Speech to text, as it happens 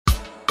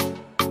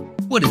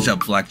What is up,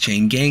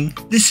 blockchain gang?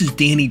 This is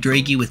Danny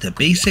Draghi with a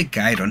basic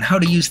guide on how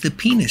to use the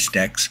PNIX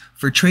DEX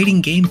for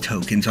trading game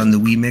tokens on the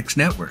Wemix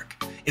network.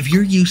 If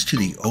you're used to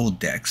the old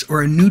DEX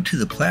or are new to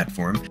the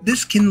platform,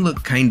 this can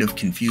look kind of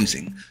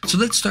confusing. So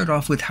let's start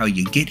off with how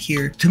you get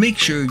here to make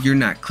sure you're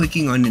not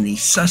clicking on any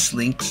sus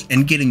links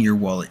and getting your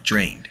wallet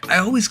drained. I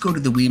always go to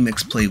the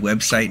Wemix Play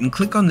website and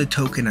click on the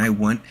token I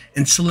want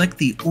and select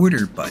the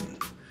order button.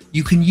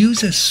 You can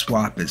use a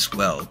swap as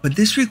well, but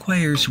this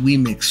requires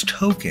Wemix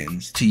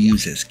tokens to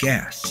use as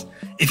gas.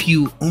 If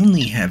you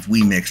only have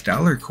Wemix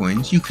dollar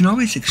coins, you can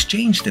always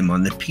exchange them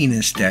on the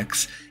PNIX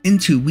DEX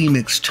into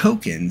Wemix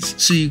tokens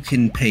so you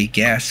can pay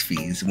gas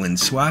fees when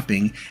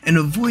swapping and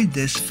avoid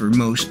this for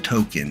most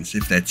tokens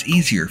if that's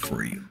easier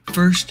for you.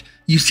 First,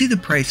 you see the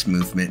price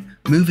movement,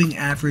 moving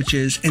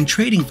averages, and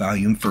trading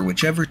volume for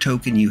whichever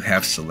token you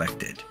have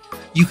selected.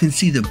 You can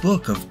see the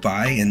book of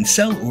buy and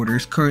sell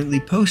orders currently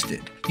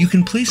posted. You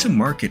can place a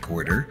market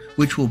order,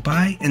 which will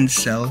buy and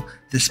sell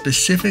the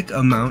specific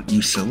amount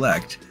you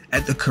select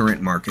at the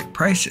current market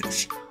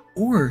prices.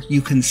 Or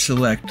you can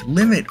select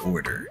limit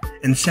order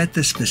and set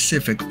the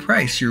specific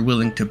price you're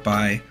willing to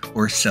buy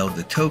or sell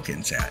the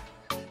tokens at.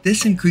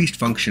 This increased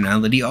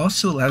functionality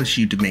also allows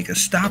you to make a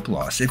stop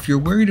loss if you're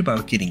worried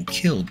about getting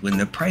killed when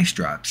the price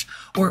drops,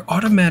 or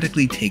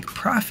automatically take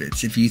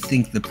profits if you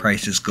think the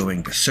price is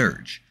going to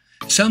surge.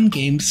 Some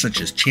games such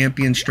as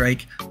Champion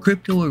Strike,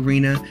 Crypto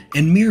Arena,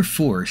 and Mir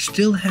 4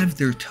 still have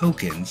their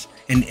tokens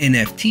and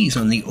NFTs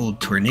on the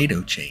old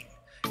Tornado chain.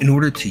 In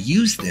order to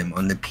use them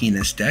on the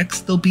PNIX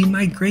DEX, they'll be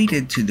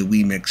migrated to the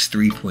Wemix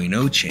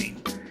 3.0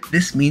 chain.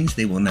 This means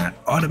they will not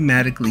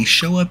automatically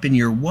show up in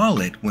your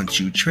wallet once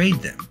you trade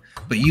them,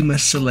 but you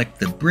must select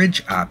the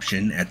bridge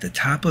option at the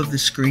top of the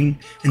screen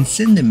and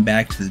send them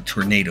back to the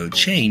Tornado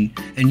chain,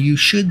 and you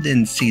should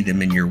then see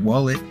them in your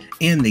wallet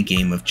and the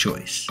game of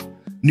choice.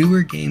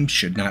 Newer games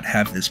should not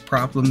have this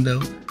problem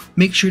though.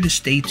 Make sure to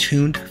stay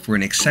tuned for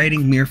an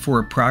exciting Mir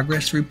 4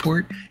 progress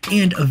report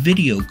and a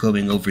video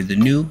going over the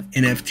new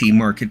NFT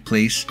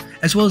marketplace,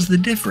 as well as the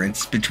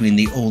difference between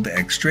the old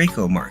X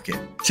Draco market,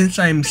 since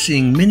I'm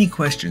seeing many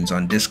questions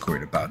on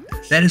Discord about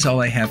this. That is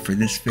all I have for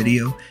this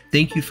video.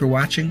 Thank you for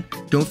watching.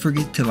 Don't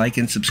forget to like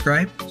and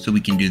subscribe so we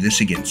can do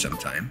this again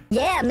sometime.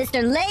 Yeah,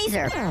 Mr.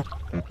 Laser.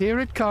 Here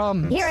it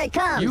comes. Here it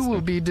comes. You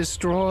will be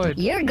destroyed.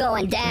 You're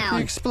going The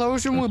down.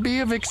 explosion will be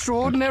of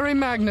extraordinary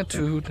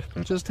magnitude.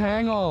 Just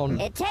hang on.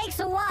 It takes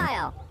a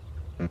while.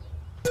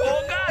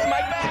 Oh God, my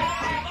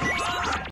back!